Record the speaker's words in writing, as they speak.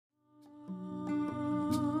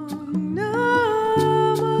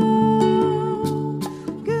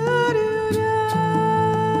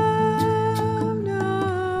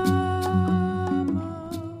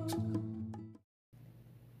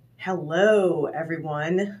Hello,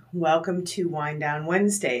 everyone. Welcome to Wind Down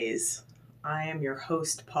Wednesdays. I am your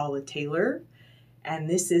host, Paula Taylor, and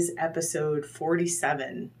this is episode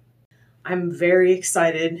 47. I'm very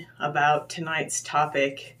excited about tonight's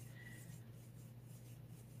topic.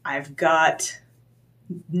 I've got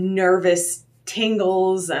nervous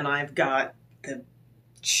tingles, and I've got the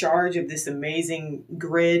charge of this amazing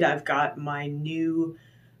grid. I've got my new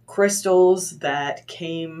crystals that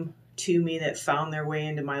came to me, that found their way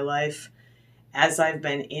into my life as I've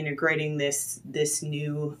been integrating this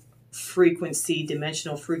new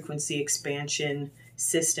dimensional frequency expansion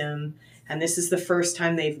system. And this is the first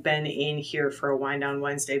time they've been in here for a Wind Down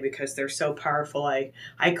Wednesday because they're so powerful.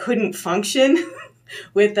 I couldn't function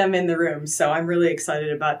with them in the room. So I'm really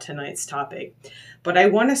excited about tonight's topic. But I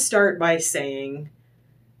want to start by saying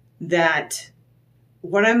that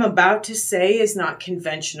what I'm about to say is not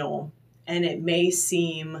conventional, and it may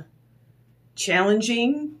seem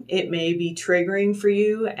challenging, it may be triggering for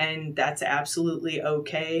you, and that's absolutely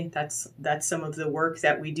okay. That's some of the work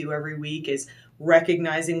that we do every week, is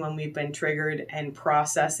recognizing when we've been triggered and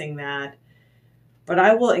processing that. But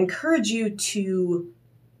I will encourage you to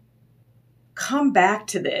come back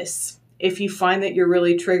to this. If you find that you're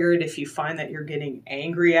really triggered, if you find that you're getting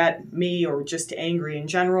angry at me or just angry in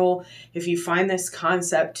general, if you find this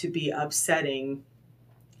concept to be upsetting,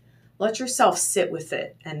 let yourself sit with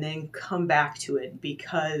it and then come back to it,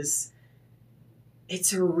 because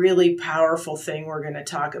it's a really powerful thing we're going to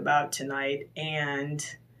talk about tonight, and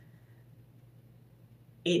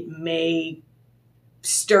it may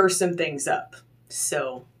stir some things up.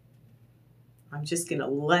 So I'm just going to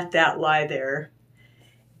let that lie there.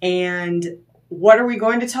 And what are we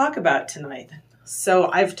going to talk about tonight?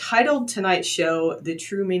 So I've titled tonight's show The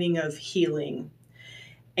True Meaning of Healing.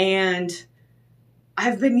 And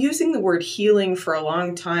I've been using the word healing for a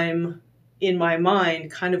long time in my mind,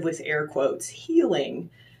 kind of with air quotes, healing,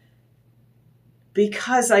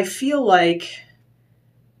 because I feel like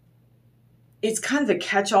it's kind of a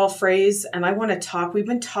catch-all phrase, and I want to talk. We've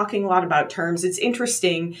been talking a lot about terms. It's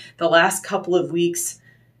interesting, the last couple of weeks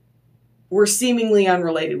were seemingly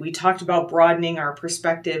unrelated. We talked about broadening our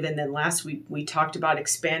perspective, and then last week we talked about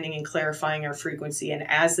expanding and clarifying our frequency. And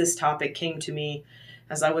as this topic came to me,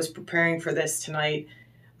 as I was preparing for this tonight,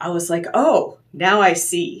 I was like, oh, now I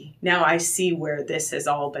see. Now I see where this has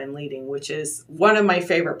all been leading, which is one of my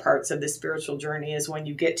favorite parts of the spiritual journey, is when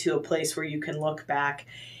you get to a place where you can look back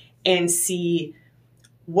and see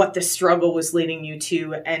what the struggle was leading you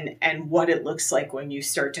to, and what it looks like when you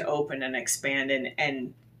start to open and expand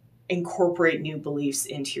and incorporate new beliefs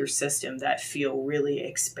into your system that feel really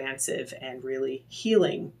expansive and really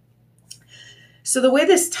healing. So the way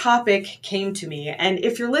this topic came to me, and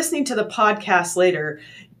if you're listening to the podcast later,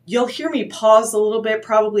 you'll hear me pause a little bit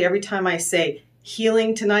probably every time I say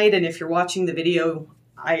healing tonight. And if you're watching the video,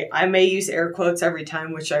 I may use air quotes every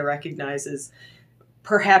time, which I recognize is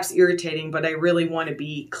perhaps irritating, but I really want to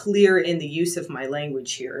be clear in the use of my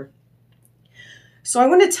language here. So I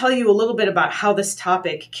want to tell you a little bit about how this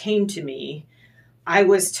topic came to me. I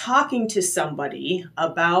was talking to somebody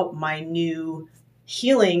about my new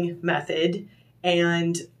healing method,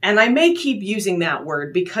 and I may keep using that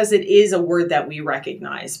word because it is a word that we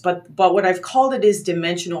recognize, but what I've called it is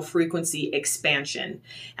dimensional frequency expansion.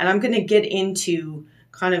 And I'm going to get into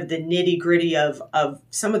kind of the nitty-gritty of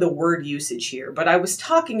some of the word usage here. But I was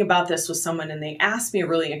talking about this with someone, and they asked me a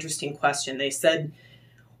really interesting question. They said,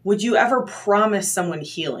 would you ever promise someone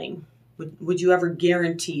healing? Would you ever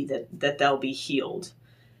guarantee that they'll be healed?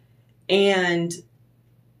 And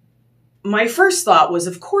my first thought was,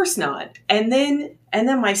 of course not. And then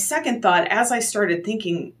my second thought, as I started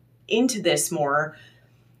thinking into this more,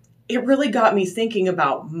 it really got me thinking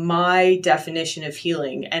about my definition of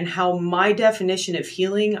healing, and how my definition of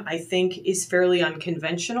healing, I think, is fairly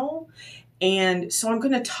unconventional. And so I'm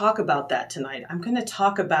going to talk about that tonight. I'm going to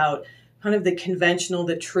talk about kind of the conventional,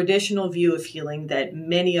 the traditional view of healing that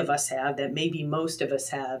many of us have, that maybe most of us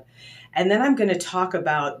have. And then I'm going to talk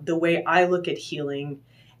about the way I look at healing,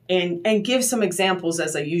 and give some examples,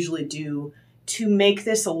 as I usually do, to make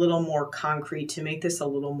this a little more concrete, to make this a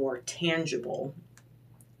little more tangible.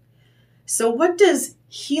 So what does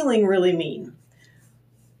healing really mean?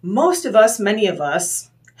 Most of us, many of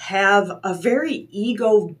us, have a very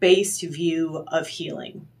ego-based view of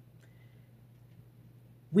healing.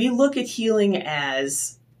 We look at healing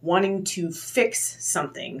as wanting to fix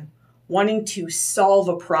something, wanting to solve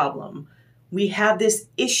a problem. We have this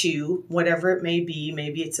issue, whatever it may be.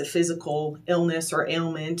 Maybe it's a physical illness or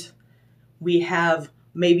ailment. We have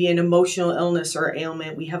maybe an emotional illness or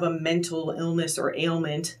ailment. We have a mental illness or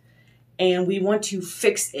ailment. and we want to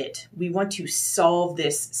fix it. We want to solve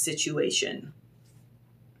this situation.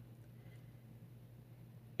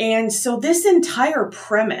 And so this entire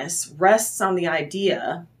premise rests on the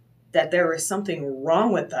idea that there is something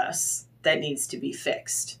wrong with us that needs to be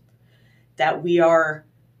fixed, that we are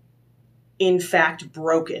in fact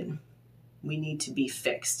broken. We need to be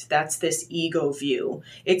fixed. That's this ego view.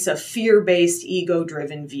 It's a fear-based,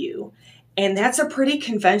 ego-driven view. And that's a pretty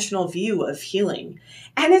conventional view of healing.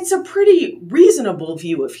 And it's a pretty reasonable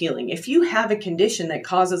view of healing. If you have a condition that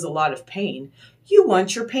causes a lot of pain, you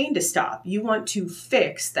want your pain to stop. You want to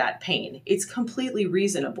fix that pain. It's completely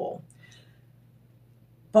reasonable.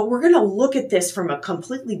 But we're going to look at this from a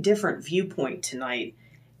completely different viewpoint tonight.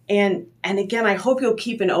 And again, I hope you'll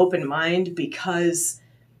keep an open mind, because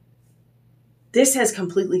this has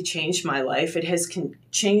completely changed my life. It has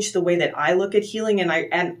changed the way that I look at healing.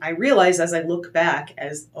 And I realize as I look back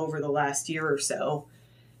as over the last year or so,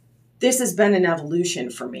 this has been an evolution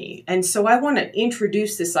for me. And so I want to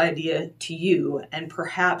introduce this idea to you and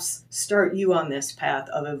perhaps start you on this path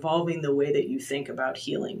of evolving the way that you think about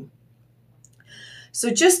healing. So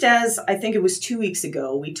just as I think it was 2 weeks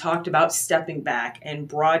ago, we talked about stepping back and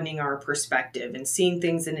broadening our perspective and seeing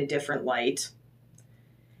things in a different light.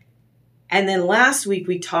 And then last week,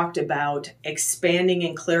 we talked about expanding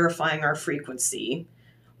and clarifying our frequency.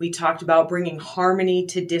 We talked about bringing harmony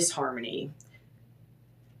to disharmony.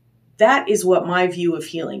 That is what my view of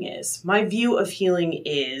healing is. My view of healing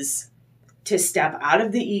is to step out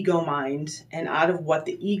of the ego mind and out of what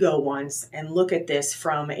the ego wants and look at this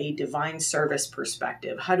from a divine service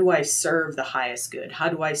perspective. How do I serve the highest good? How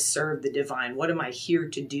do I serve the divine? What am I here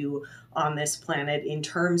to do on this planet in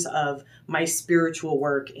terms of my spiritual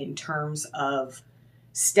work, in terms of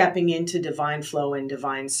stepping into divine flow and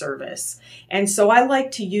divine service? And so I like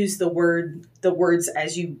to use the words,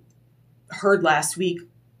 as you heard last week,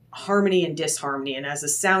 harmony and disharmony. And as a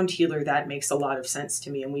sound healer, that makes a lot of sense to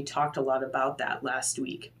me. And we talked a lot about that last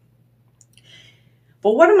week.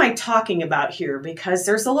 But what am I talking about here? Because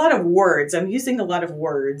there's a lot of words. I'm using a lot of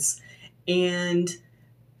words, and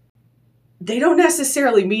they don't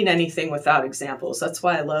necessarily mean anything without examples. That's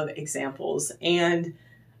why I love examples. And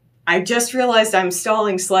I just realized I'm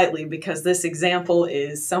stalling slightly because this example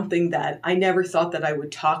is something that I never thought that I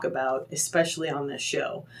would talk about, especially on this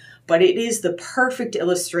show. But it is the perfect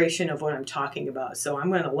illustration of what I'm talking about. So I'm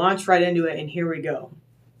going to launch right into it, and here we go.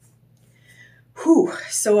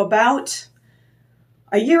 So about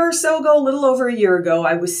a year or so ago, a little over a year ago,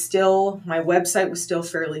 my website was still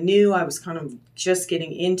fairly new. I was kind of just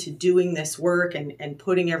getting into doing this work and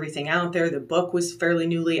putting everything out there. The book was fairly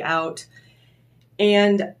newly out.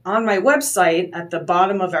 And on my website, at the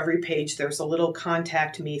bottom of every page, there's a little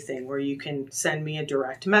contact me thing where you can send me a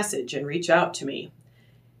direct message and reach out to me.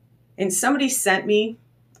 And somebody sent me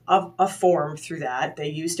a form through that. They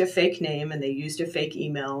used a fake name and they used a fake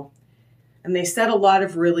email. And they said a lot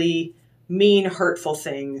of really mean, hurtful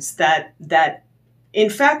things that in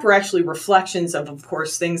fact were actually reflections of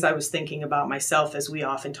course, things I was thinking about myself, as we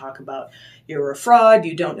often talk about. You're a fraud.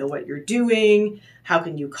 You don't know what you're doing. How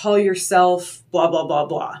can you call yourself blah, blah, blah,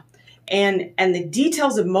 blah. And the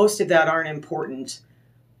details of most of that aren't important.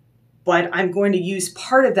 But I'm going to use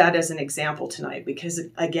part of that as an example tonight because,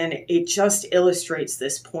 again, it just illustrates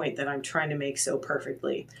this point that I'm trying to make so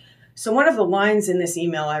perfectly. So one of the lines in this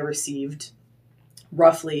email I received,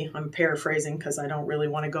 roughly, I'm paraphrasing because I don't really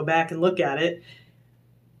want to go back and look at it,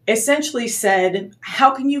 essentially said, how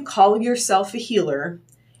can you call yourself a healer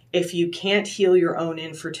if you can't heal your own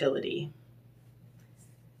infertility?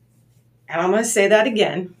 And I'm going to say that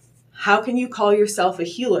again. How can you call yourself a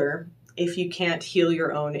healer if you can't heal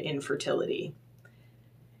your own infertility?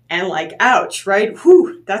 And like, ouch, right?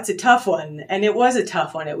 Whew, that's a tough one. And it was a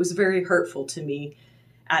tough one. It was very hurtful to me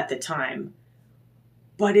at the time.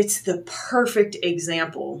 But it's the perfect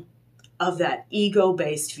example of that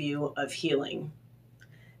ego-based view of healing.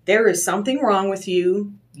 There is something wrong with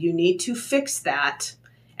you. You need to fix that.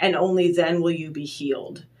 And only then will you be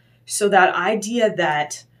healed. So that idea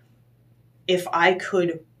that if I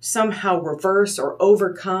could somehow reverse or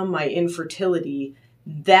overcome my infertility,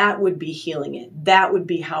 that would be healing it. That would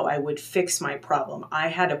be how I would fix my problem. I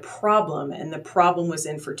had a problem, and the problem was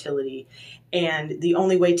infertility. And the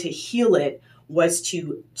only way to heal it was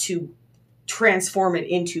to transform it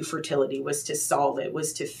into fertility, was to solve it,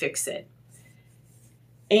 was to fix it.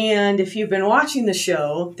 And if you've been watching the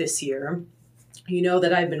show this year, you know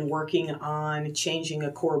that I've been working on changing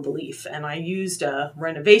a core belief. And I used a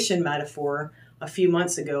renovation metaphor a few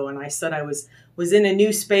months ago, and I said I was in a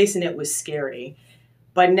new space and it was scary.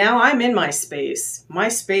 But now I'm in my space. My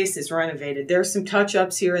space is renovated. There's some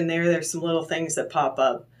touch-ups here and there. There's some little things that pop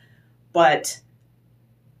up. But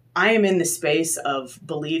I am in the space of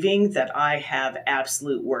believing that I have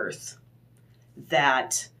absolute worth,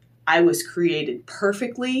 that I was created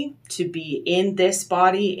perfectly to be in this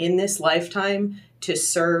body, in this lifetime, to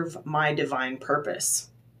serve my divine purpose.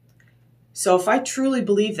 So if I truly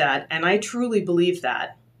believe that, and I truly believe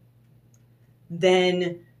that,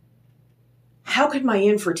 then how could my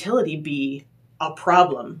infertility be a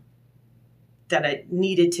problem that it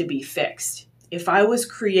needed to be fixed? If I was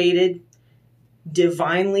created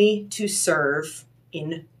divinely to serve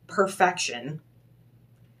in perfection,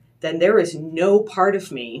 then there is no part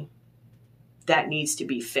of me that needs to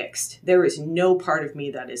be fixed. There is no part of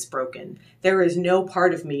me that is broken. There is no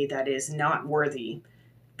part of me that is not worthy,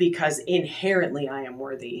 because inherently I am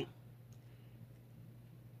worthy.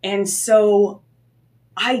 And so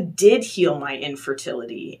I did heal my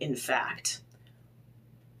infertility, in fact.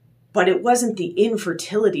 But it wasn't the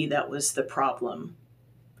infertility that was the problem.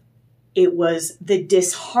 It was the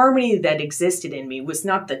disharmony that existed in me was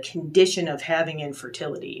not the condition of having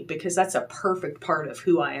infertility, because that's a perfect part of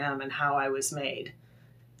who I am and how I was made.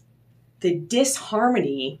 The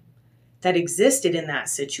disharmony that existed in that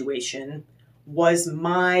situation was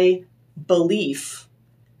my belief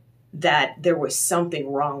that there was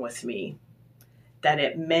something wrong with me, that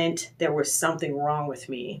it meant there was something wrong with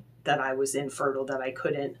me, that I was infertile, that I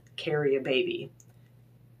couldn't carry a baby.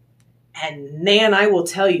 And man, I will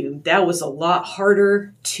tell you, that was a lot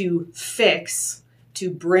harder to fix,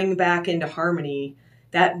 to bring back into harmony.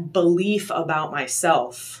 That belief about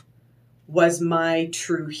myself was my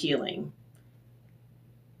true healing.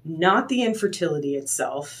 Not the infertility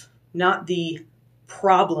itself, not the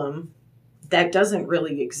problem that doesn't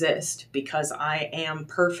really exist because I am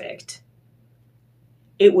perfect.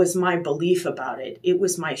 It was my belief about it. It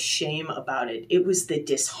was my shame about it. It was the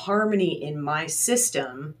disharmony in my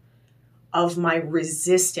system of my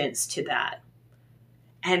resistance to that.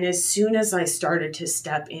 And as soon as I started to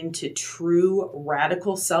step into true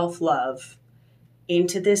radical self-love,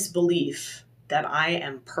 into this belief that I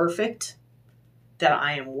am perfect, that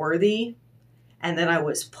I am worthy, and that I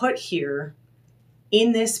was put here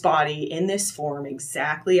in this body, in this form,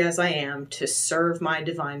 exactly as I am, to serve my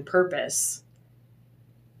divine purpose,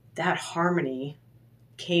 that harmony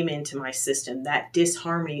came into my system. That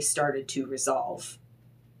disharmony started to resolve.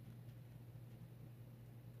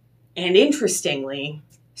 And interestingly,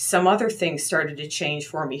 some other things started to change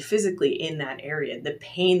for me physically in that area. The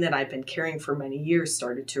pain that I've been carrying for many years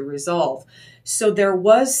started to resolve. So there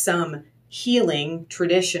was some healing,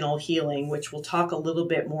 traditional healing, which we'll talk a little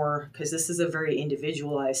bit more because this is a very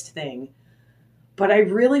individualized thing. But I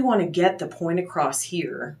really want to get the point across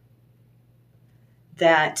here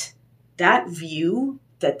that that view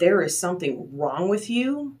that there is something wrong with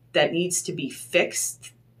you that needs to be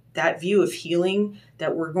fixed, that view of healing,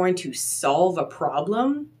 that we're going to solve a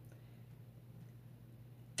problem,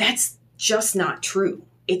 that's just not true.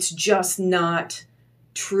 It's just not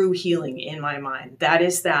true healing in my mind. That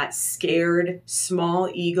is that scared, small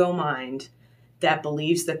ego mind that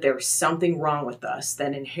believes that there's something wrong with us,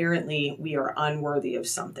 that inherently we are unworthy of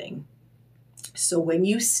something. So when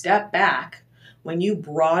you step back, when you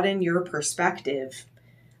broaden your perspective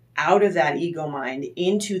out of that ego mind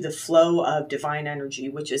into the flow of divine energy,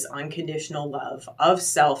 which is unconditional love of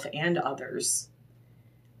self and others,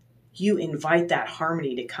 you invite that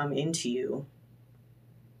harmony to come into you.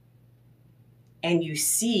 And you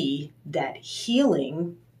see that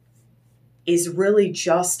healing is really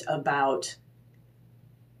just about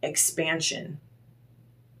expansion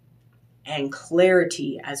and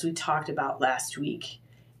clarity, as we talked about last week,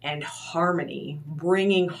 and harmony,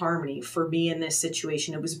 bringing harmony. For me in this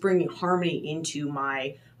situation, it was bringing harmony into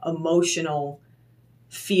my emotional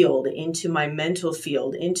field, into my mental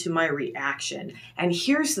field, into my reaction. And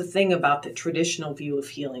here's the thing about the traditional view of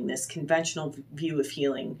healing, this conventional view of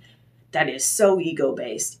healing that is so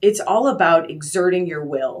ego-based. It's all about exerting your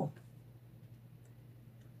will.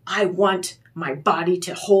 I want my body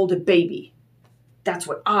to hold a baby. That's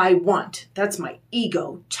what I want. That's my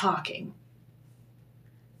ego talking.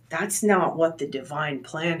 That's not what the divine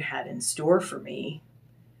plan had in store for me.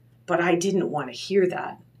 But I didn't want to hear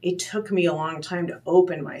that. It took me a long time to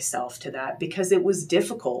open myself to that because it was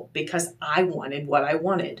difficult, because I wanted what I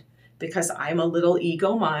wanted, because I'm a little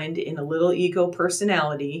ego mind in a little ego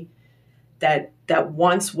personality that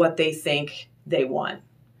wants what they think they want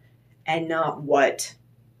and not what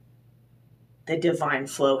the divine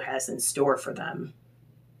flow has in store for them.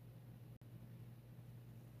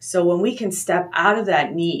 So when we can step out of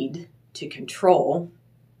that need to control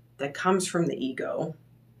that comes from the ego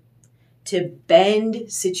to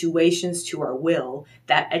bend situations to our will,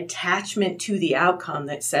 that attachment to the outcome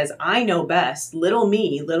that says, I know best, little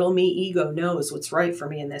me ego knows what's right for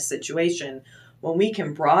me in this situation. When we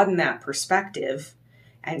can broaden that perspective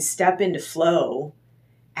and step into flow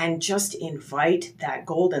and just invite that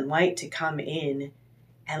golden light to come in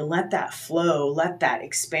and let that flow, let that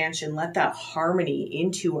expansion, let that harmony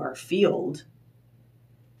into our field,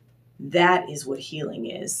 that is what healing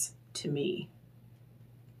is to me.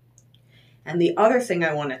 And the other thing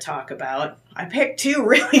I want to talk about, I picked two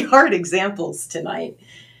really hard examples tonight.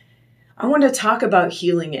 I want to talk about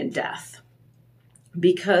healing and death,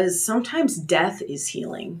 because sometimes death is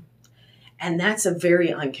healing. And that's a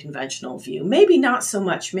very unconventional view. Maybe not so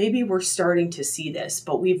much. Maybe we're starting to see this,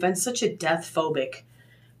 but we've been such a death phobic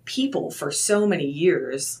people for so many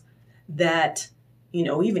years that,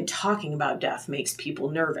 even talking about death makes people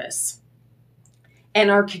nervous. And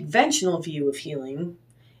our conventional view of healing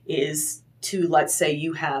is to, let's say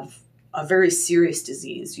you have a very serious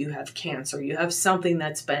disease, you have cancer, you have something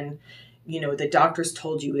that's been, the doctors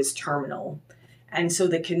told you is terminal. And so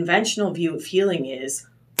the conventional view of healing is,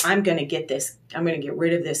 I'm going to get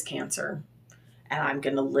rid of this cancer and I'm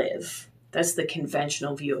going to live. That's the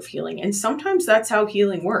conventional view of healing. And sometimes that's how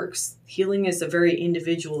healing works. Healing is a very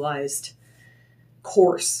individualized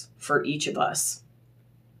course for each of us.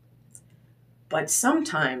 But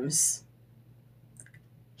sometimes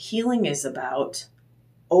healing is about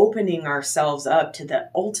opening ourselves up to the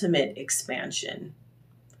ultimate expansion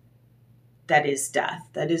that is death,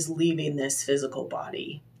 that is leaving this physical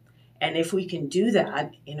body. And if we can do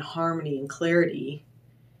that in harmony and clarity,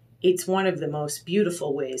 it's one of the most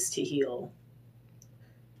beautiful ways to heal.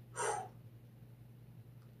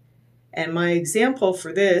 And my example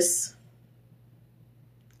for this,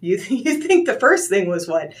 you think the first thing was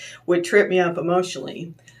what would trip me up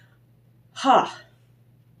emotionally. I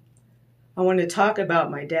want to talk about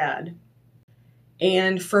my dad.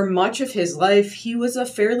 And for much of his life, he was a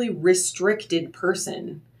fairly restricted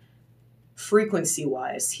person,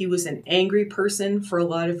 frequency-wise. He was an angry person for a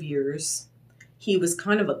lot of years. He was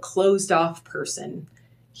kind of a closed-off person.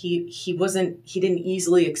 He didn't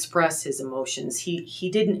easily express his emotions. He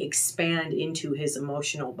didn't expand into his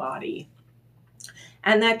emotional body.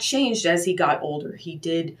 And that changed as he got older. He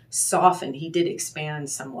did soften. He did expand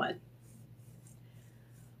somewhat.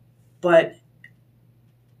 But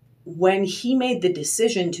when he made the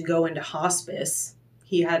decision to go into hospice,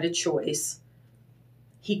 he had a choice.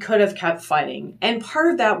 He could have kept fighting. And part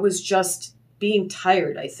of that was just being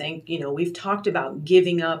tired, I think. We've talked about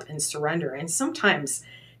giving up and surrender. And sometimes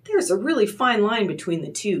there's a really fine line between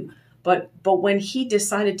the two. But when he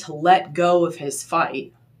decided to let go of his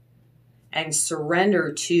fight and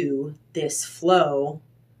surrender to this flow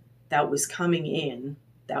that was coming in,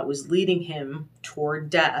 that was leading him toward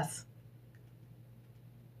death,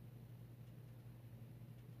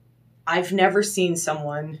 I've never seen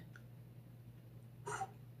someone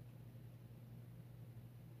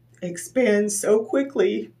expand so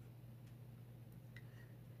quickly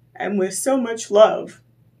and with so much love.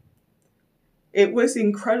 It was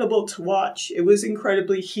incredible to watch. It was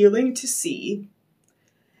incredibly healing to see.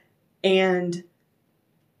 And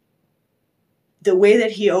the way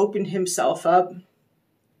that he opened himself up,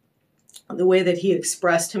 the way that he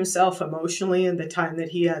expressed himself emotionally in the time that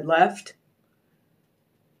he had left,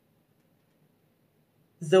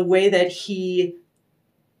 the way that he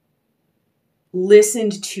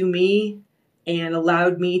listened to me and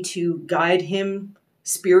allowed me to guide him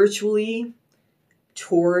spiritually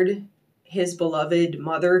toward his beloved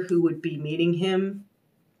mother who would be meeting him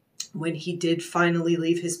when he did finally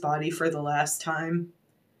leave his body for the last time.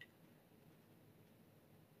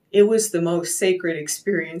 It was the most sacred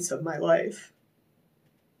experience of my life.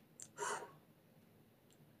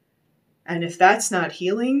 And if that's not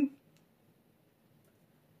healing,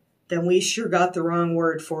 then we sure got the wrong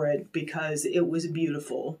word for it, because it was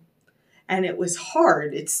beautiful. And it was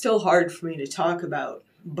hard. It's still hard for me to talk about,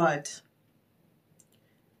 but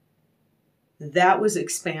that was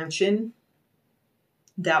expansion.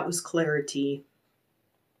 That was clarity.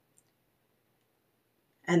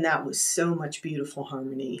 And that was so much beautiful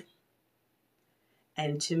harmony.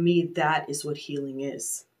 And to me, that is what healing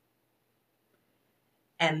is.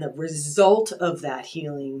 And the result of that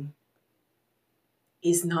healing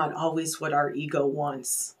is not always what our ego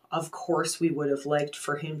wants. Of course, we would have liked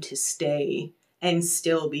for him to stay and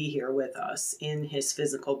still be here with us in his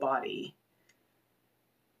physical body.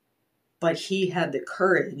 But he had the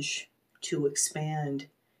courage to expand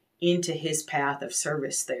into his path of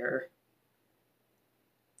service there.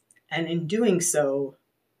 And in doing so,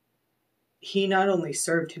 he not only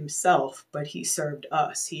served himself, but he served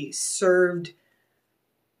us. He served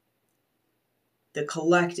the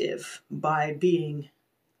collective by being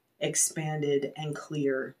expanded and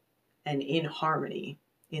clear and in harmony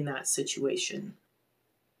in that situation.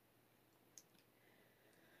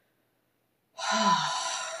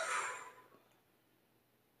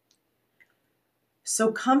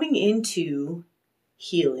 So coming into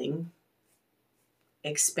healing,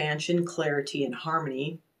 expansion, clarity, and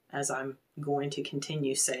harmony, as I'm going to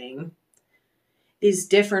continue saying, is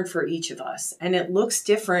different for each of us. And it looks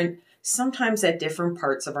different sometimes at different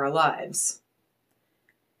parts of our lives.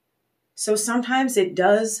 So sometimes it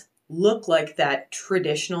does look like that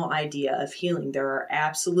traditional idea of healing. There are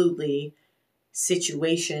absolutely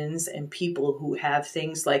situations and people who have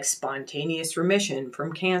things like spontaneous remission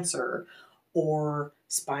from cancer or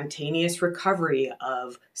spontaneous recovery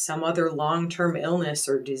of some other long-term illness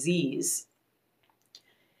or disease.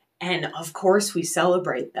 And of course, we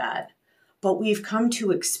celebrate that, but we've come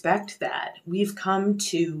to expect that. We've come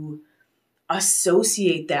to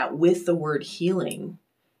associate that with the word healing.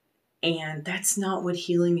 And that's not what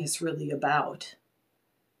healing is really about.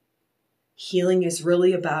 Healing is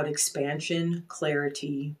really about expansion,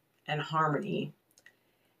 clarity, and harmony.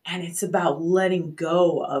 And it's about letting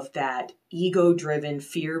go of that ego-driven,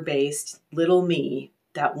 fear-based little me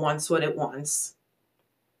that wants what it wants,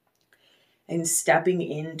 and stepping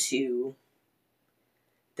into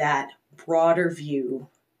that broader view,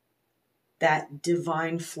 that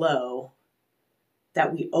divine flow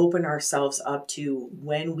that we open ourselves up to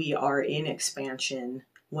when we are in expansion,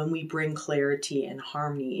 when we bring clarity and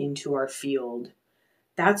harmony into our field.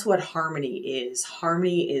 That's what harmony is.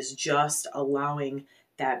 Harmony is just allowing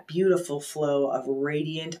that beautiful flow of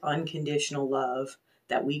radiant, unconditional love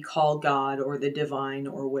that we call God or the divine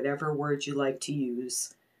or whatever word you like to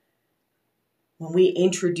use. When we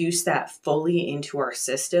introduce that fully into our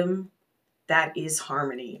system, that is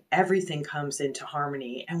harmony. Everything comes into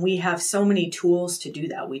harmony. And we have so many tools to do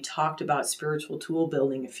that. We talked about spiritual tool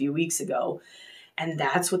building a few weeks ago. And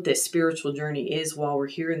that's what this spiritual journey is while we're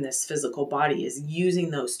here in this physical body, is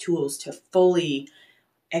using those tools to fully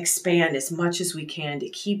expand as much as we can, to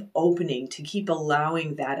keep opening, to keep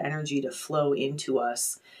allowing that energy to flow into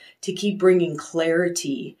us, to keep bringing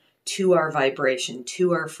clarity to our vibration,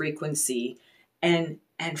 to our frequency, and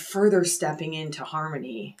further stepping into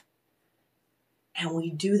harmony. And we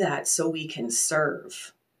do that so we can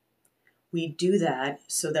serve. We do that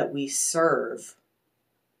so that we serve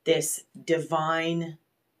this divine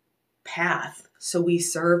path. So we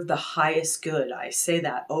serve the highest good. I say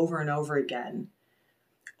that over and over again.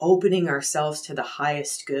 Opening ourselves to the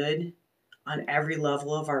highest good on every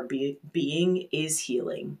level of our being is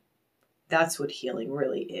healing. That's what healing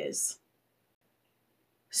really is.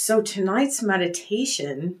 So tonight's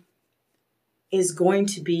meditation is going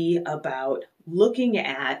to be about looking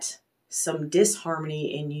at some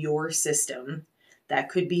disharmony in your system. That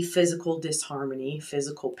could be physical disharmony,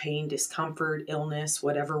 physical pain, discomfort, illness,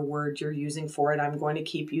 whatever word you're using for it. I'm going to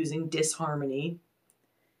keep using disharmony.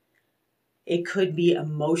 It could be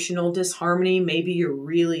emotional disharmony. Maybe you're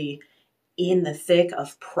really in the thick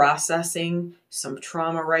of processing some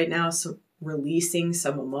trauma right now, so releasing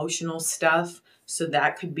some emotional stuff. So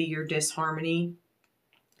that could be your disharmony.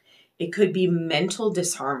 It could be mental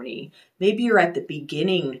disharmony. Maybe you're at the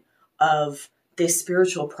beginning of this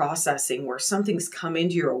spiritual processing where something's come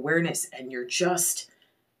into your awareness and you're just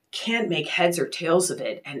can't make heads or tails of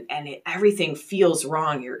it, and everything feels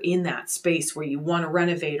wrong. You're in that space where you want to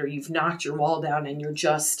renovate, or you've knocked your wall down and you're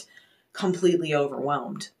just completely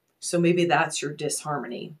overwhelmed. So maybe that's your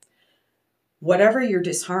disharmony. Whatever your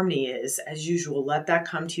disharmony is, as usual, let that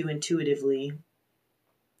come to you intuitively.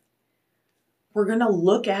 We're going to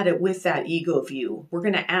look at it with that ego view. We're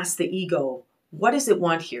going to ask the ego, what does it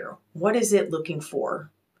want here? What is it looking for?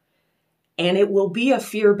 And it will be a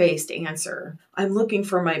fear-based answer. I'm looking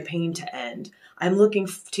for my pain to end. I'm looking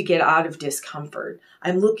to get out of discomfort.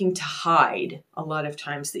 I'm looking to hide. A lot of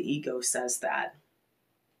times the ego says that.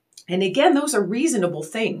 And again, those are reasonable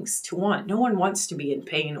things to want. No one wants to be in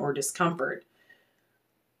pain or discomfort.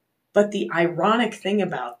 But the ironic thing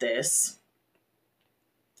about this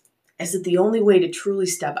is that the only way to truly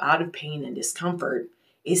step out of pain and discomfort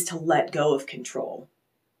is to let go of control,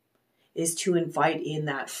 is to invite in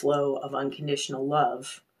that flow of unconditional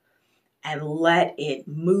love and let it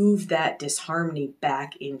move that disharmony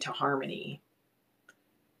back into harmony.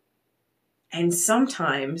 And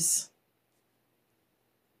sometimes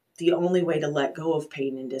the only way to let go of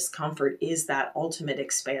pain and discomfort is that ultimate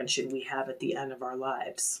expansion we have at the end of our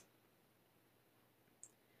lives.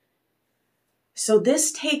 So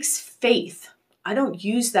this takes faith I don't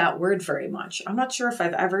use that word very much. I'm not sure if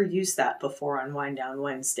I've ever used that before on Wind Down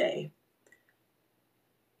Wednesday.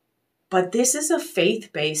 But this is a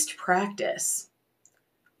faith-based practice.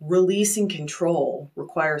 Releasing control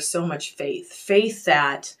requires so much faith. Faith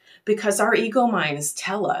that, because our ego minds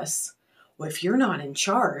tell us, well, if you're not in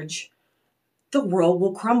charge, the world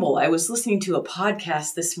will crumble. I was listening to a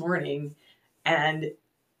podcast this morning, and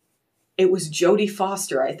it was Jodie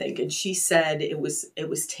Foster, I think, and she said it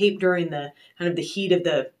was taped during the kind of the heat of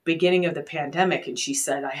the beginning of the pandemic, and she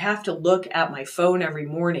said, I have to look at my phone every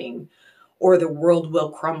morning or the world will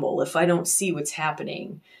crumble. If I don't see what's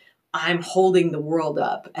happening, I'm holding the world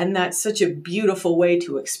up. And that's such a beautiful way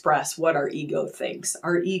to express what our ego thinks.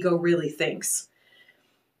 Our ego really thinks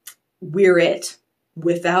we're it.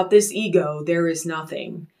 Without this ego, there is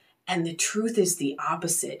nothing. And the truth is the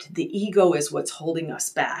opposite. The ego is what's holding us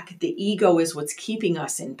back. The ego is what's keeping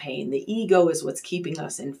us in pain. The ego is what's keeping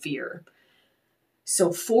us in fear.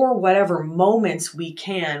 So for whatever moments we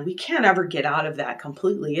can't ever get out of that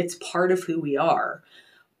completely. It's part of who we are.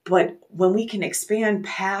 But when we can expand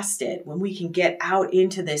past it, when we can get out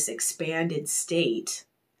into this expanded state,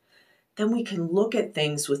 then we can look at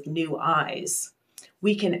things with new eyes.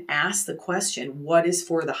 We can ask the question, what is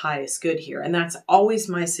for the highest good here? And that's always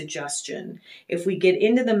my suggestion. If we get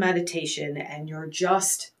into the meditation and you're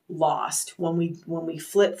just lost, when we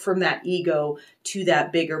flip from that ego to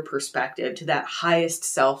that bigger perspective, to that highest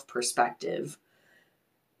self perspective,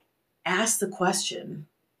 ask the question,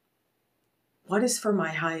 what is for my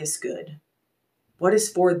highest good? What is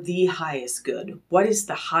for the highest good? What is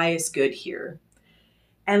the highest good here?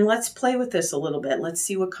 And let's play with this a little bit. Let's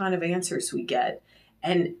see what kind of answers we get.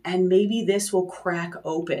 And maybe this will crack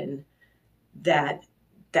open that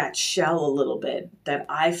shell a little bit, that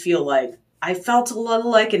I feel like I felt a little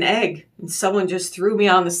like an egg. And someone just threw me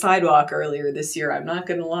on the sidewalk earlier this year. I'm not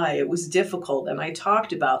going to lie. It was difficult. And I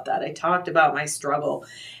talked about that. I talked about my struggle.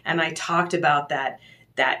 And I talked about that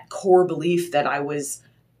core belief that I was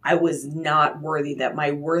not worthy, that my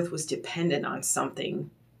worth was dependent on something.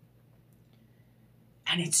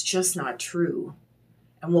 And it's just not true.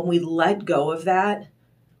 And when we let go of that,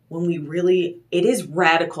 it is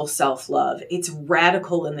radical self-love. It's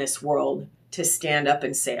radical in this world to stand up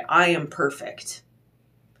and say, I am perfect.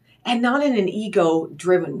 And not in an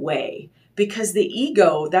ego-driven way. Because the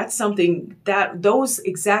ego, that's something that those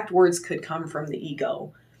exact words could come from the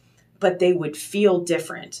ego. But they would feel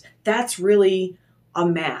different. That's really a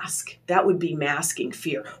mask. That would be masking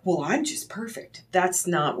fear. Well, I'm just perfect. That's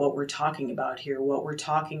not what we're talking about here. What we're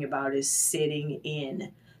talking about is sitting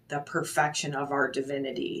in the perfection of our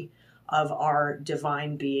divinity, of our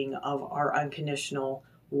divine being, of our unconditional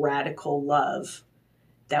radical love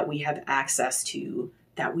that we have access to,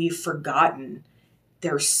 that we've forgotten.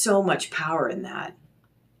 There's so much power in that.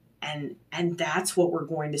 And that's what we're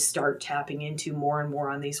going to start tapping into more and more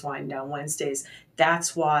on these Wind Down Wednesdays.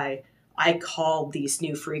 That's why I called these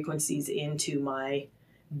new frequencies into my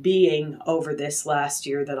being over this last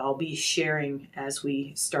year that I'll be sharing as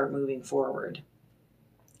we start moving forward.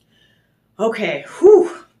 Okay,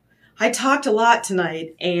 I talked a lot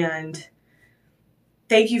tonight, and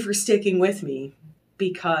thank you for sticking with me,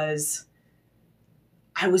 because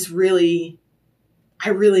I really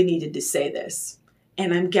needed to say this.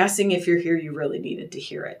 And I'm guessing if you're here, you really needed to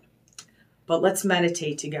hear it. But let's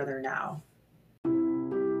meditate together now.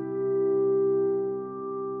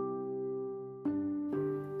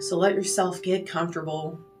 So let yourself get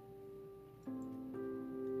comfortable.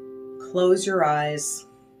 Close your eyes.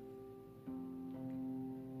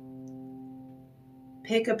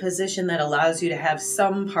 Pick a position that allows you to have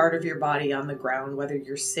some part of your body on the ground, whether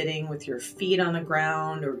you're sitting with your feet on the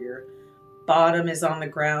ground or your bottom is on the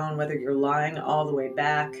ground, whether you're lying all the way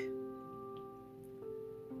back.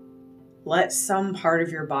 Let some part of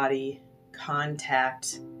your body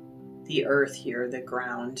contact the earth here, the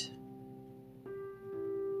ground.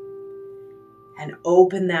 And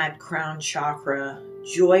open that crown chakra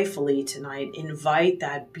joyfully tonight. Invite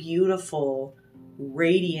that beautiful,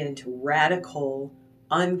 radiant, radical,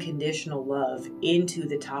 unconditional love into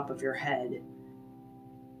the top of your head.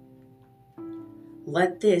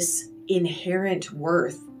 Let this inherent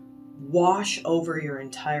worth wash over your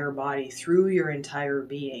entire body, through your entire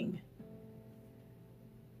being.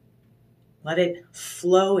 Let it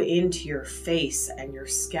flow into your face and your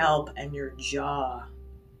scalp and your jaw.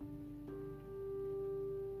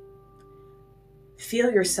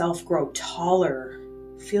 Feel yourself grow taller.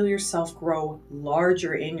 Feel yourself grow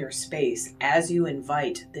larger in your space as you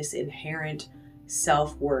invite this inherent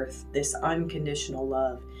self-worth, this unconditional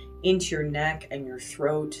love into your neck and your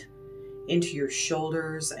throat, into your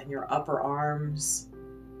shoulders and your upper arms.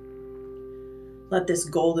 Let this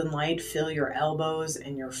golden light fill your elbows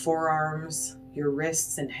and your forearms, your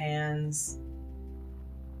wrists and hands.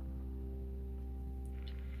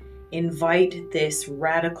 Invite this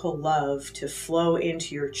radical love to flow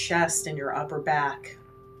into your chest and your upper back.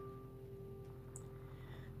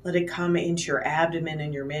 Let it come into your abdomen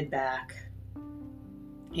and your mid-back,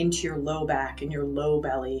 into your low back and your low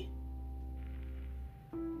belly.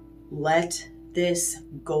 Let this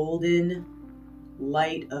golden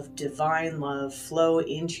light of divine love flow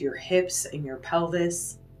into your hips and your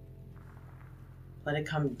pelvis. Let it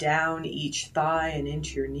come down each thigh and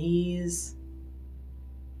into your knees.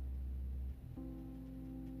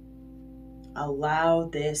 Allow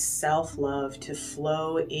this self-love to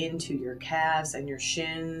flow into your calves and your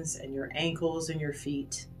shins and your ankles and your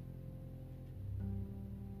feet.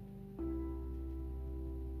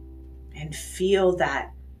 And feel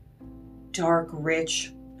that dark,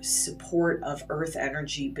 rich support of earth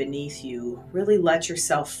energy beneath you. Really let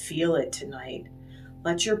yourself feel it tonight.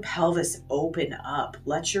 Let your pelvis open up.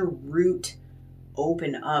 Let your root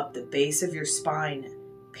open up, the base of your spine.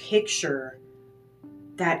 Picture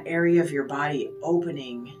that area of your body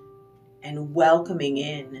opening and welcoming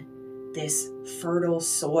in this fertile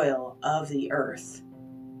soil of the earth.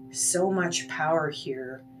 So much power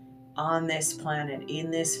here on this planet, in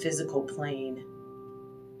this physical plane.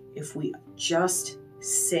 If we just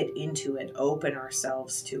sit into it, open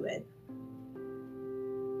ourselves to it.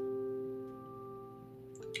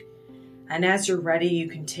 And as you're ready, you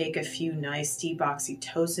can take a few nice deep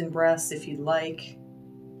oxytocin breaths if you'd like.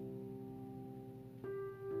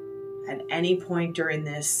 At any point during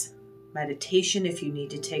this meditation, if you need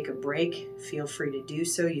to take a break, feel free to do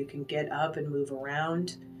so. You can get up and move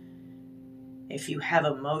around. If you have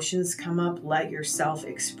emotions come up, let yourself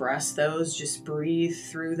express those. Just breathe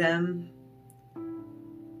through them.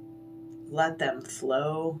 Let them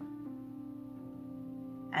flow.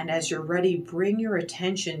 And as you're ready, bring your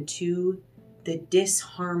attention to the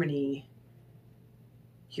disharmony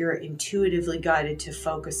you're intuitively guided to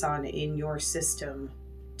focus on in your system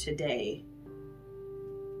today.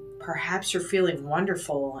 Perhaps you're feeling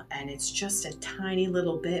wonderful and it's just a tiny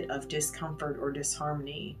little bit of discomfort or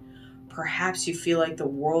disharmony. Perhaps you feel like the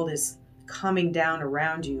world is coming down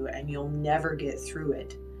around you and you'll never get through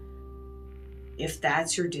it. If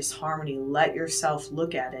that's your disharmony, let yourself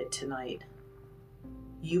look at it tonight.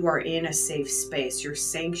 You are in a safe space. Your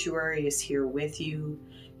sanctuary is here with you.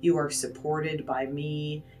 You are supported by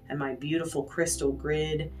me and my beautiful crystal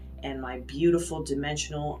grid and my beautiful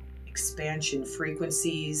dimensional expansion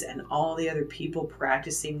frequencies and all the other people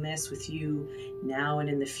practicing this with you now and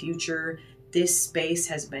in the future. This space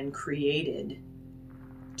has been created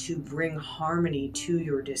to bring harmony to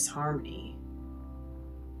your disharmony.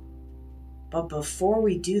 But before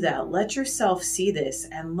we do that, let yourself see this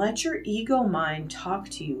and let your ego mind talk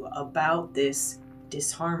to you about this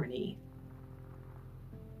disharmony.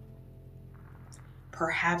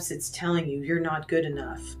 Perhaps it's telling you you're not good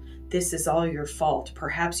enough. This is all your fault.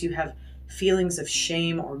 Perhaps you have feelings of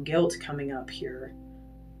shame or guilt coming up here.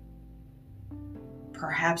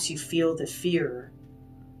 Perhaps you feel the fear.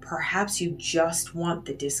 Perhaps you just want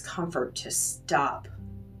the discomfort to stop.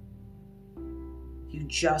 You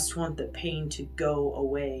just want the pain to go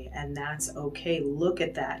away, and that's okay. Look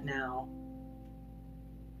at that now.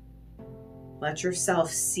 Let yourself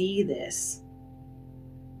see this.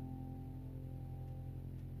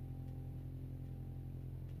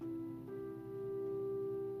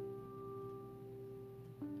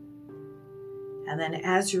 And then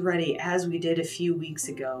as you're ready, as we did a few weeks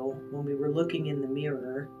ago when we were looking in the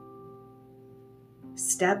mirror,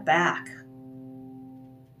 step back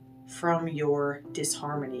from your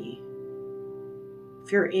disharmony.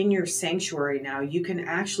 If you're in your sanctuary now, you can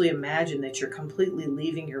actually imagine that you're completely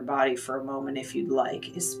leaving your body for a moment if you'd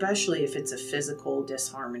like, especially if it's a physical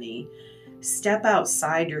disharmony. Step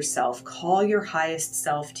outside yourself, call your highest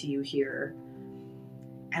self to you here,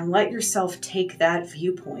 and let yourself take that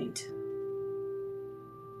viewpoint.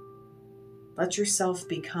 Let yourself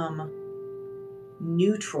become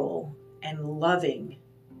neutral and loving,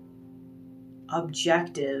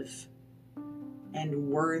 objective, and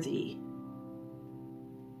worthy.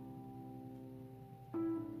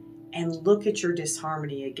 And look at your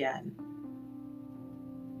disharmony again.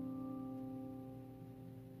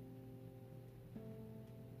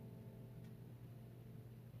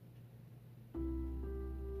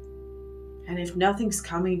 And if nothing's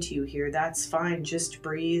coming to you here, that's fine. Just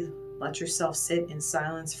breathe. Let yourself sit in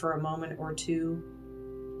silence for a moment or two.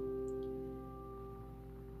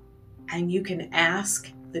 And you can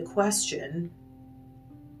ask the question,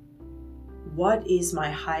 what is my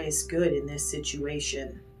highest good in this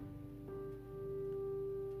situation?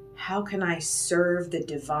 How can I serve the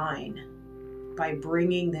divine by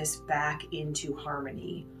bringing this back into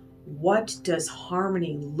harmony? What does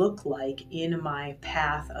harmony look like in my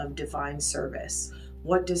path of divine service?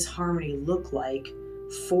 What does harmony look like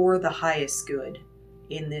for the highest good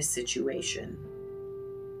in this situation?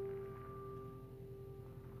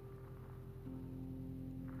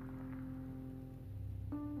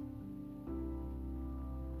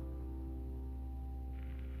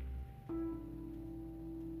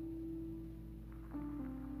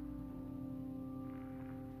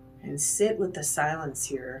 And sit with the silence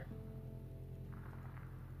here.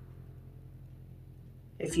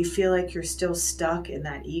 If you feel like you're still stuck in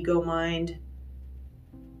that ego mind,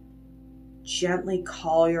 gently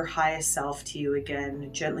call your highest self to you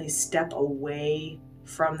again. Gently step away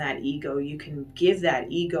from that ego. You can give that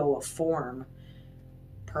ego a form.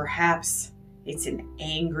 Perhaps it's an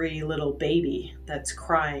angry little baby that's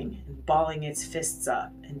crying and balling its fists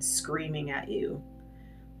up and screaming at you.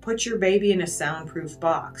 Put your baby in a soundproof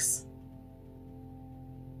box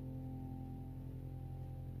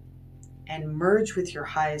and merge with your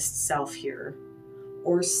highest self here,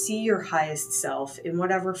 or see your highest self in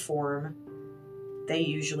whatever form they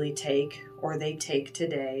usually take or they take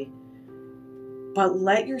today. But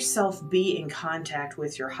let yourself be in contact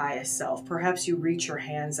with your highest self. Perhaps you reach your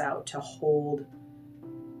hands out to hold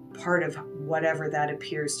part of whatever that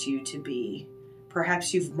appears to you to be.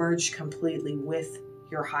 Perhaps you've merged completely with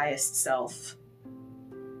your highest self.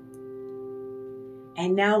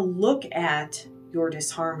 And now look at your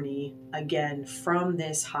disharmony again from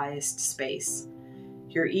this highest space.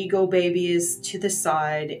 Your ego baby is to the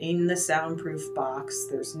side in the soundproof box.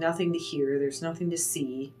 There's nothing to hear, there's nothing to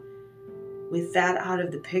see. With that out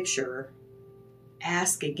of the picture,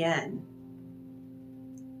 ask again,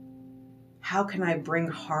 how can I bring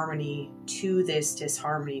harmony to this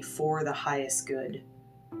disharmony for the highest good?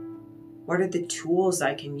 What are the tools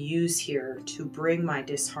I can use here to bring my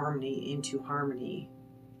disharmony into harmony?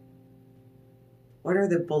 What are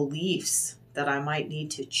the beliefs that I might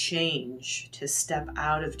need to change to step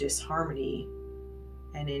out of disharmony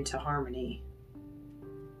and into harmony?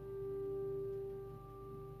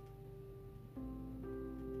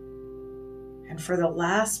 And for the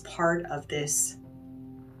last part of this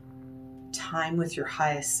time with your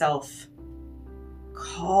highest self,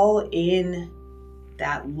 call in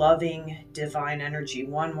that loving divine energy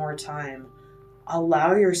one more time.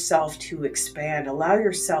 Allow yourself to expand. Allow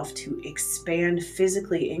yourself to expand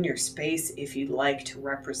physically in your space if you'd like to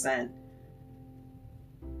represent.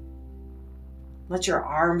 Let your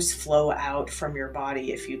arms flow out from your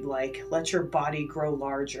body if you'd like. Let your body grow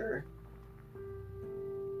larger.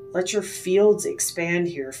 Let your fields expand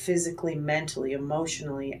here physically, mentally,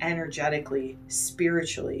 emotionally, energetically,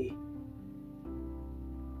 spiritually.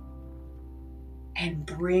 And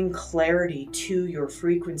bring clarity to your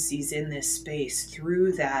frequencies in this space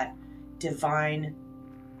through that divine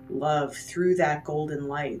love, through that golden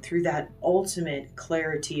light, through that ultimate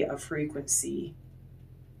clarity of frequency.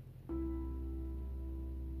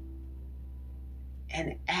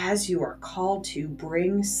 And as you are called to,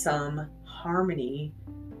 bring some harmony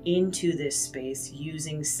into this space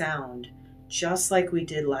using sound. Just like we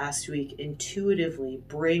did last week, intuitively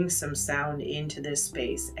bring some sound into this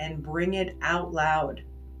space and bring it out loud.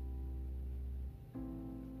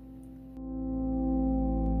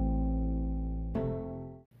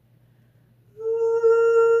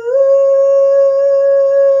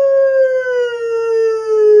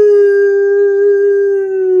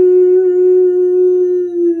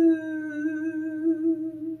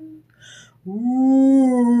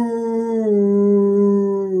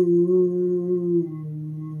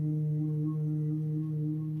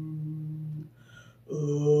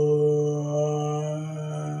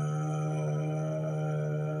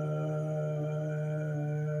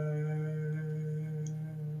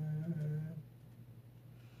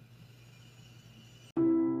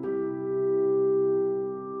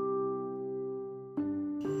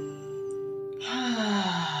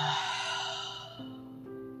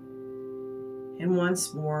 And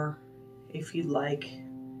once more, if you'd like,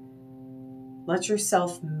 let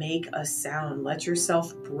yourself make a sound. Let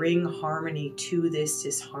yourself bring harmony to this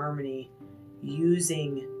disharmony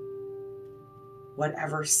using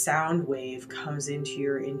whatever sound wave comes into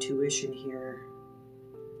your intuition here.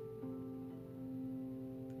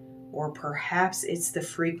 Or perhaps it's the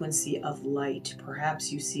frequency of light.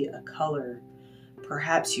 Perhaps you see a color.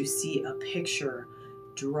 Perhaps you see a picture.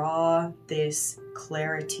 Draw this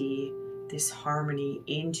clarity, this harmony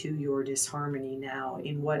into your disharmony now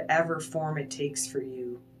in whatever form it takes for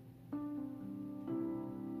you.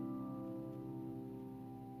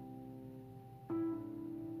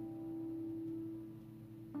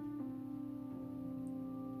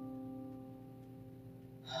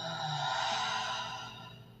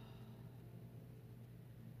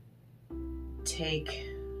 take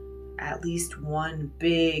at least one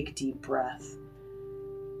big deep breath.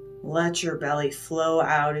 Let your belly flow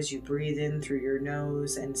out as you breathe in through your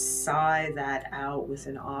nose and sigh that out with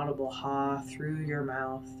an audible ha through your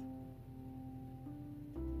mouth.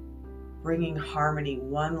 Bringing harmony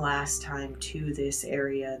one last time to this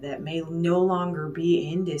area that may no longer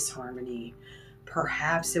be in disharmony.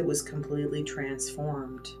 Perhaps it was completely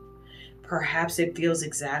transformed. Perhaps it feels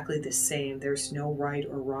exactly the same. There's no right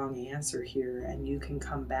or wrong answer here, and you can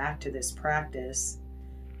come back to this practice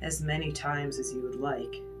as many times as you would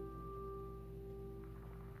like.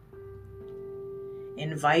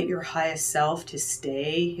 Invite your highest self to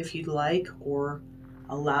stay if you'd like, or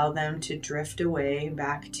allow them to drift away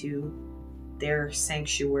back to their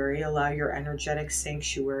sanctuary. Allow your energetic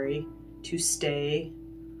sanctuary to stay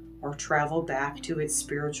or travel back to its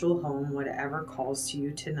spiritual home, whatever calls to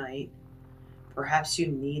you tonight. Perhaps you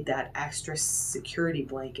need that extra security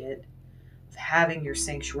blanket of having your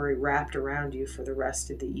sanctuary wrapped around you for the rest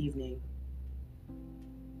of the evening.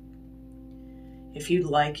 If you'd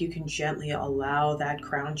like, you can gently allow that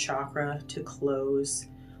crown chakra to close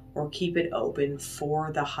or keep it open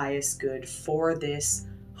for the highest good, for this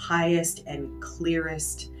highest and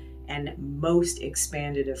clearest and most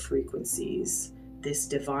expanded of frequencies, this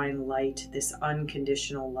divine light, this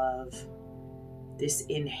unconditional love, this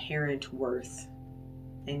inherent worth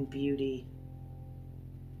and beauty.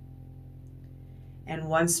 And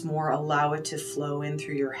once more, allow it to flow in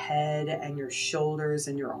through your head and your shoulders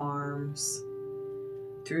and your arms,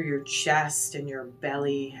 through your chest and your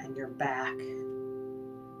belly and your back,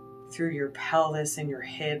 through your pelvis and your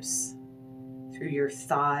hips, through your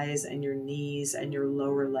thighs and your knees and your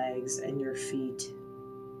lower legs and your feet.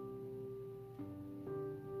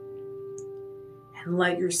 And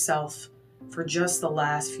let yourself, for just the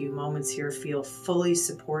last few moments here, feel fully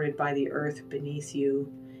supported by the earth beneath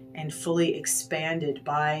you and fully expanded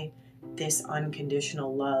by this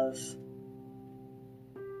unconditional love.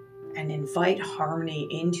 And invite harmony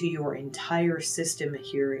into your entire system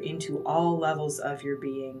here, into all levels of your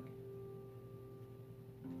being.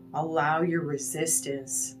 Allow your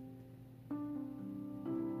resistance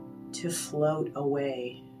to float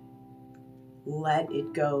away. Let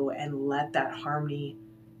it go and let that harmony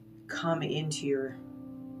come into your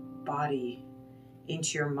body,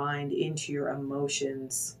 into your mind, into your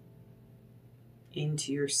emotions,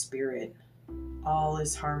 into your spirit. All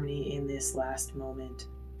is harmony in this last moment.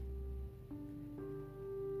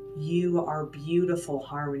 You are beautiful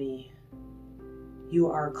harmony. You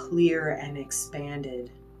are clear and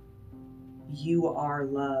expanded. You are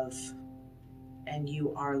love, and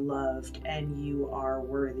you are loved, and you are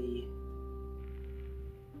worthy.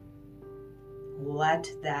 Let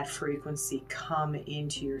that frequency come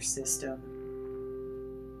into your system.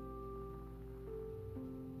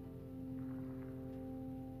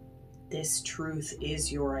 This truth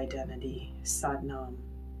is your identity. Sat Nam.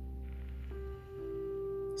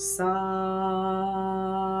 Sat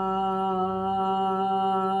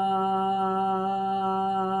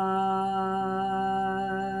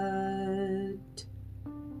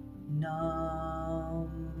Nam.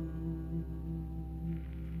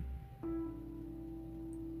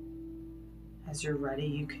 As you're ready,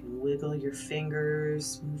 you can wiggle your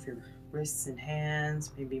fingers, move your wrists and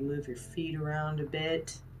hands, maybe move your feet around a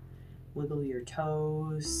bit, wiggle your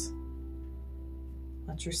toes.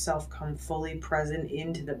 Let yourself come fully present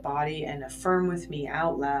into the body and affirm with me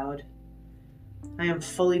out loud, I am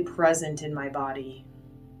fully present in my body.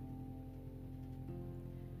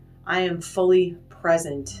 I am fully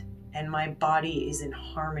present and my body is in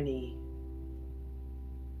harmony.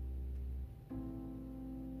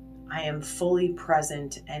 I am fully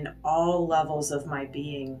present and all levels of my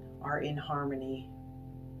being are in harmony.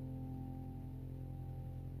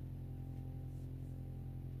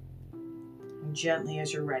 And gently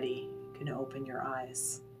as you're ready, you can open your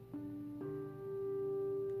eyes.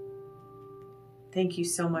 Thank you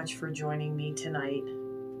so much for joining me tonight.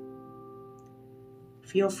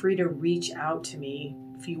 Feel free to reach out to me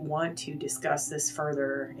if you want to discuss this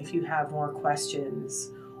further, if you have more questions,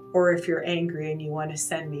 or if you're angry and you want to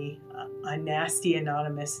send me a nasty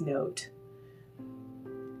anonymous note.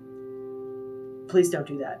 Please don't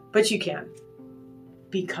do that, but you can,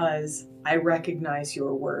 because I recognize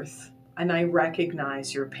your worth and I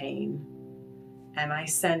recognize your pain, and I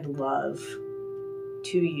send love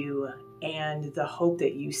to you and the hope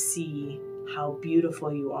that you see how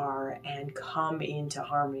beautiful you are and come into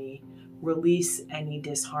harmony. Release any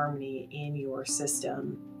disharmony in your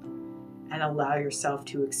system and allow yourself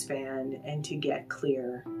to expand and to get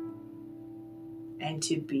clear and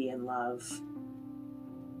to be in love.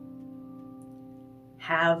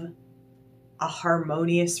 Have a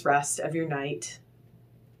harmonious rest of your night,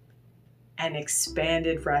 an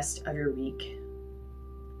expanded rest of your week.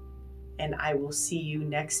 And I will see you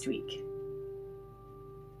next week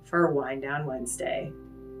for Wind Down Wednesday.